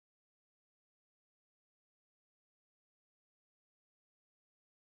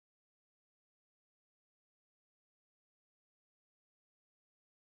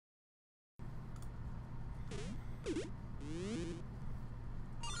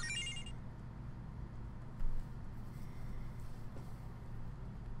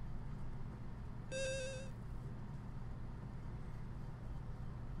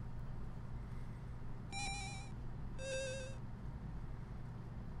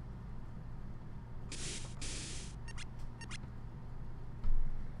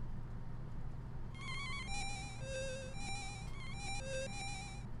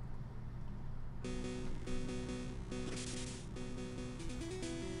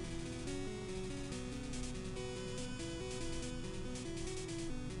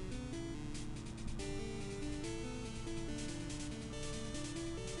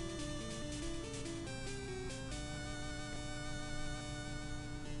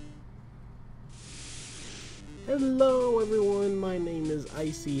Hello everyone, my name is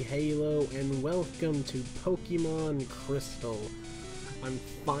IcyHalo and welcome to Pokémon Crystal. I'm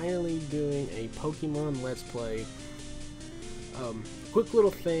finally doing a Pokemon Let's Play. Quick little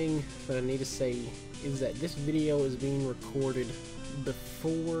thing that I need to say is that this video is being recorded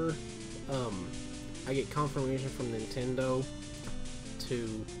before I get confirmation from Nintendo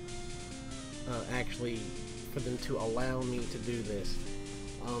to actually for them to allow me to do this.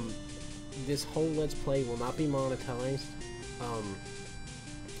 This whole Let's Play will not be monetized.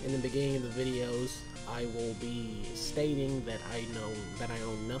 In the beginning of the videos, I will be stating that I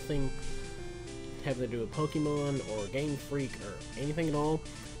own nothing having to do with Pokemon or Game Freak or anything at all.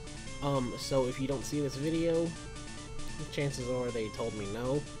 So if you don't see this video, chances are they told me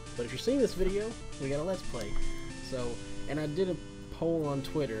no. But if you're seeing this video, we got a Let's Play. So, and I did a poll on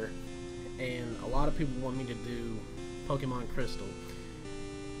Twitter, and a lot of people want me to do Pokémon Crystal.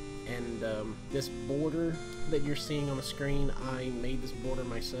 And this border that you're seeing on the screen, I made this border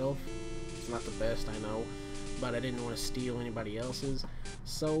myself. It's not the best, I know, but I didn't want to steal anybody else's,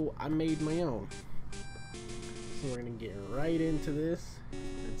 so I made my own. So we're gonna get right into this.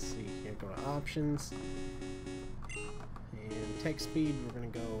 Let's see here, go to options, and text speed, we're gonna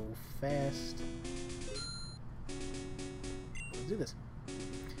go fast. Let's do this.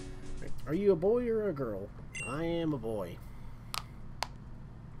 Are you a boy or a girl? I am a boy.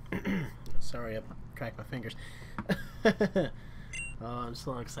 Sorry, I cracked my fingers. Oh, I'm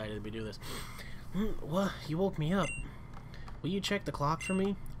so excited to be doing this. What? You woke me up. Will you check the clock for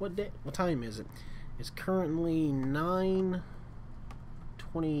me? What time is it? It's currently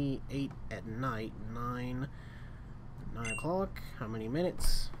 9:28 at night. 9 o'clock. How many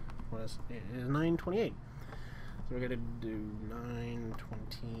minutes? It is 9:28. So we're gonna do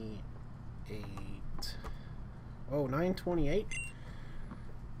 9:28. Oh, 9:28.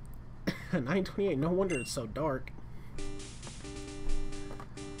 9:28, no wonder it's so dark.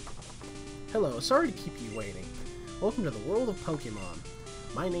 Hello, sorry to keep you waiting. Welcome to the world of Pokemon.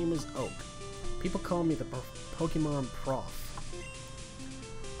 My name is Oak. People call me the Pokemon Prof.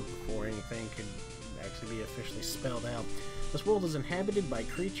 Before anything could actually be officially spelled out. This world is inhabited by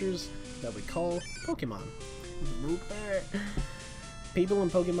creatures that we call Pokemon. People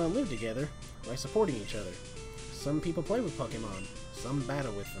and Pokemon live together by supporting each other. Some people play with Pokemon, some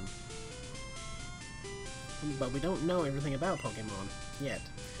battle with them. But we don't know everything about Pokemon yet.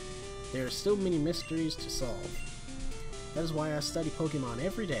 There are still many mysteries to solve. That is why I study Pokemon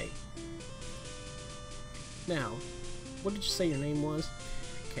every day. Now, what did you say your name was?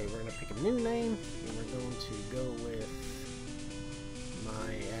 Okay, we're going to pick a new name, and we're going to go with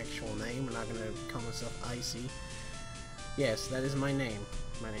my actual name. I'm not going to call myself Icy. Yes, that is my name.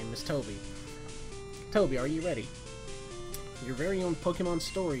 My name is Toby. Toby, are you ready? Your very own Pokemon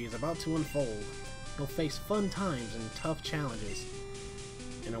story is about to unfold. You'll face fun times and tough challenges.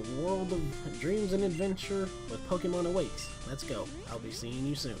 In a world of dreams and adventure with Pokemon awaits. Let's go. I'll be seeing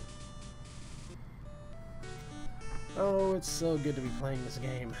you soon. Oh, it's so good to be playing this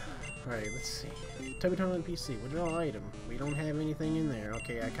game. Alright, let's see. Toby turn on the PC. Withdraw item. We don't have anything in there.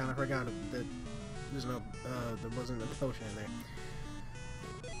 Okay, I kind of forgot that there's no, there wasn't a potion in there.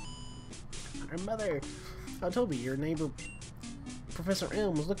 Our mother! Oh, Toby, your neighbor Professor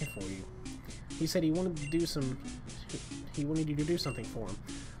M was looking for you. He said he wanted to do he wanted you to do something for him.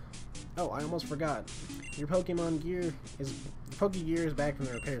 Oh, I almost forgot. Your Pokemon gear is back from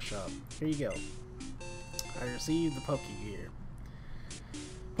the repair shop. Here you go. I received the Pokegear.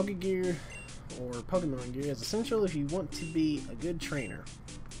 Pokegear or Pokemon gear is essential if you want to be a good trainer.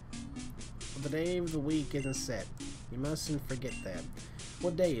 But the day of the week isn't set. You mustn't forget that.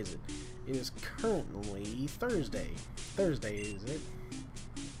 What day is it? It is currently Thursday. Thursday, is it?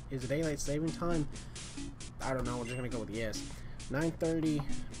 Is it daylight saving time? I don't know. We're just gonna go with yes. 9:30.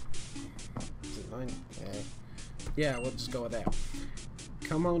 Is it 9? Yeah, we'll just go with that.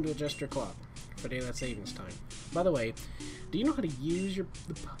 Come home to adjust your clock for daylight savings time. By the way, do you know how to use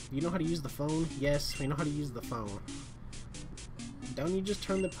the phone? Yes, we know how to use the phone. Don't you just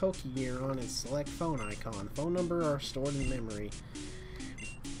turn the Pokegear on and select phone icon? Phone number are stored in memory.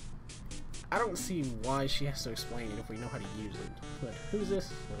 I don't see why she has to explain it if we know how to use it. But who's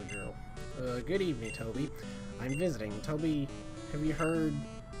this little girl? Good evening, Toby. I'm visiting. Toby, have you heard?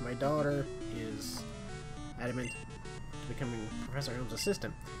 My daughter is adamant to becoming Professor M's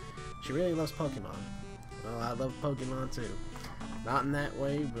assistant. She really loves Pokemon. Well, I love Pokemon too. Not in that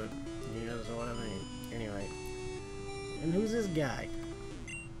way, but you know what I mean. Anyway. And who's this guy?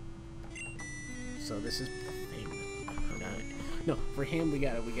 So this is no, for him we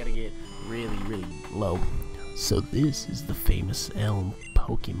gotta get really, really low. So this is the famous Elm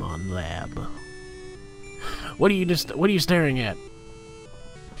Pokemon Lab. What are you staring at?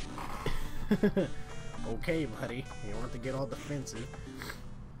 Okay, buddy. You don't have to get all defensive.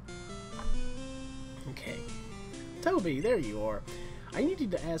 Okay. Toby, there you are. I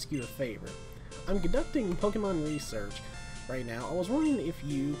needed to ask you a favor. I'm conducting Pokemon research right now. I was wondering if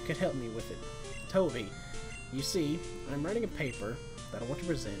you could help me with it. Toby, you see, I'm writing a paper that I want to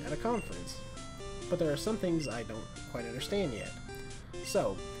present at a conference, but there are some things I don't quite understand yet.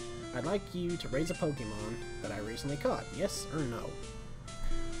 So, I'd like you to raise a Pokemon that I recently caught, yes or no?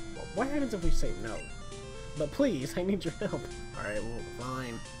 Well, what happens if we say no? But please, I need your help. Alright, well,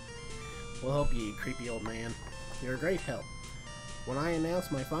 fine. We'll help you, creepy old man. You're a great help. When I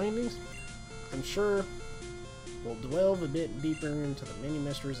announce my findings, I'm sure we'll delve a bit deeper into the many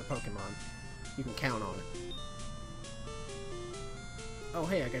mysteries of Pokemon. You can count on it. Oh,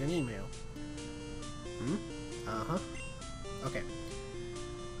 hey, I got an email. Uh-huh. Okay.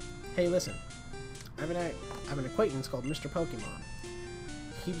 Hey, listen. I have an acquaintance called Mr. Pokemon.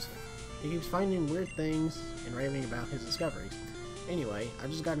 He keeps finding weird things and raving about his discoveries. Anyway, I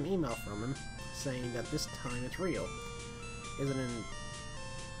just got an email from him saying that this time it's real.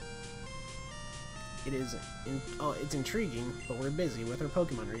 It's intriguing, but we're busy with our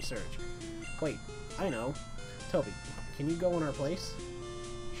Pokemon research. Wait, I know. Toby, can you go in our place?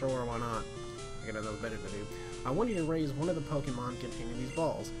 Sure, why not? I got nothing better to do. I want you to raise one of the Pokemon containing these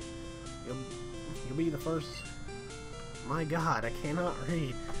balls. You'll be the first... My god, I cannot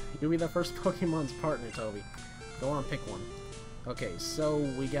read. You'll be the first Pokemon's partner, Toby. Go on, pick one. Okay, so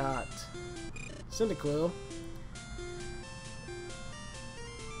we got... Cyndaquil.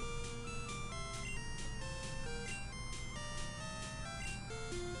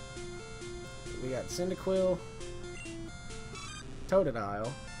 We got Cyndaquil,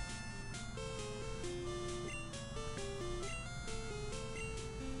 Totodile,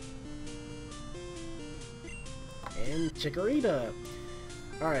 and Chikorita.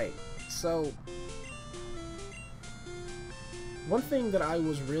 Alright, so one thing that I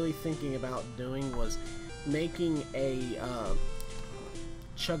was really thinking about doing was making a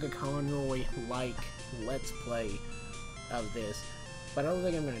Chugga-Conroy-like Let's Play of this, but I don't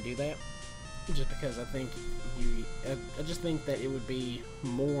think I'm going to do that. Just because I think I just think that it would be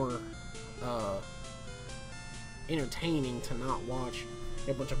more entertaining to not watch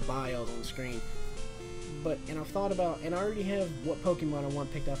a bunch of bios on the screen. And I've thought about, and I already have what Pokemon I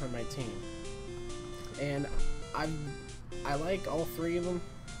want picked up for my team, and I like all three of them.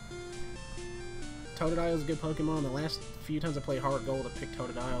 Totodile is a good Pokemon. The last few times I played Heart Gold, I picked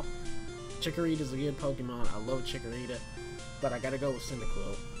Totodile. Chikorita is a good Pokemon. I love Chikorita, but I gotta go with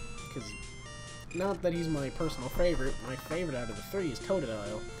Cyndaquil because. Not that he's my personal favorite. My favorite out of the three is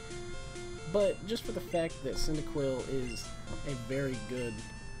Totodile. But just for the fact that Cyndaquil is a very good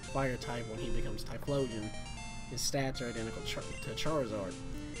fire type when he becomes Typhlosion, his stats are identical to Charizard.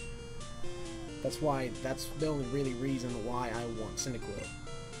 That's the only really reason why I want Cyndaquil.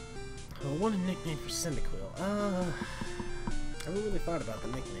 I want a nickname for Cyndaquil. I haven't really thought about the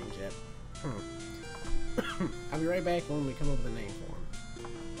nicknames yet. I'll be right back when we come up with a name for him.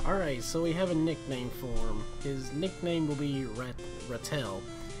 Alright, so we have a nickname for him. His nickname will be Rattel.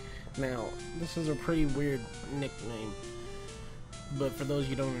 Now, this is a pretty weird nickname, but for those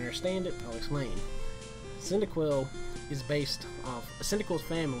you don't understand it, I'll explain. Cyndaquil's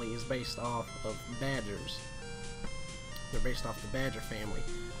family is based off of badgers. They're based off the badger family.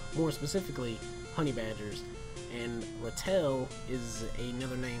 More specifically, honey badgers. And Rattel is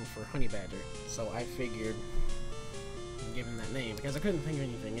another name for honey badger. So I figured give him that name because I couldn't think of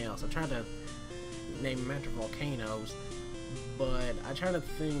anything else. I tried to name him after volcanoes, but I tried to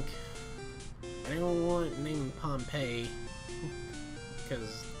think. I didn't want to name him Pompeii because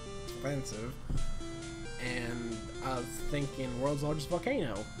it's offensive, and I was thinking world's largest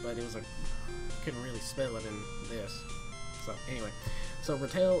volcano, but it was couldn't really spell it in this. So anyway, so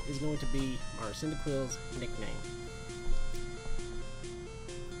Rattel is going to be our Cyndaquil's nickname.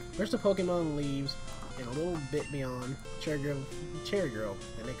 First, the Pokemon leaves and a little bit beyond Cherry Grove,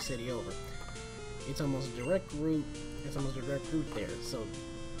 the next city over. It's almost a direct route there, so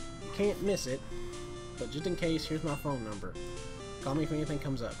you can't miss it. But just in case, here's my phone number. Call me if anything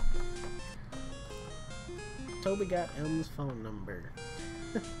comes up. Toby got Elm's phone number.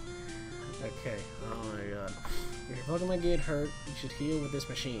 Okay, oh my god. If your Pokemon get hurt, you should heal with this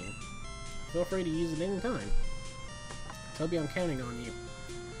machine. Feel free to use it anytime. Toby, I'm counting on you.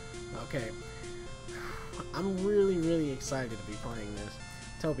 Okay. I'm really excited to be playing this.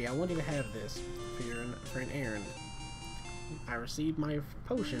 Toby, I want you to have this for an errand. I received my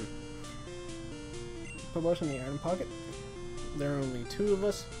potion. Put potion in the item pocket. There are only two of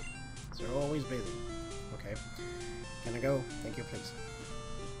us, so we're always busy. Okay. Can I go? Thank you, please.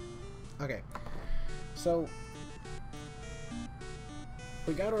 Okay. So,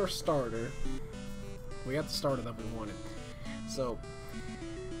 we got our starter. We got the starter that we wanted. So,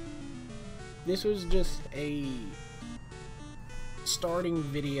 this was just a starting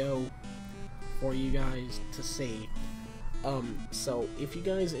video for you guys to see. So if you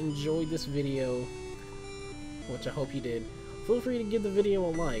guys enjoyed this video, which I hope you did, feel free to give the video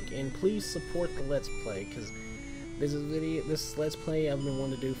a like, and please support the Let's Play, because this Let's Play I've been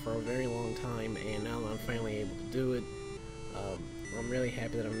wanting to do for a very long time, and now that I'm finally able to do it, I'm really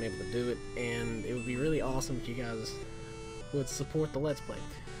happy that I'm able to do it, and it would be really awesome if you guys would support the Let's Play.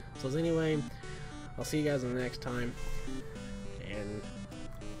 So anyway, I'll see you guys in the next time, and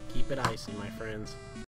keep it icy, my friends.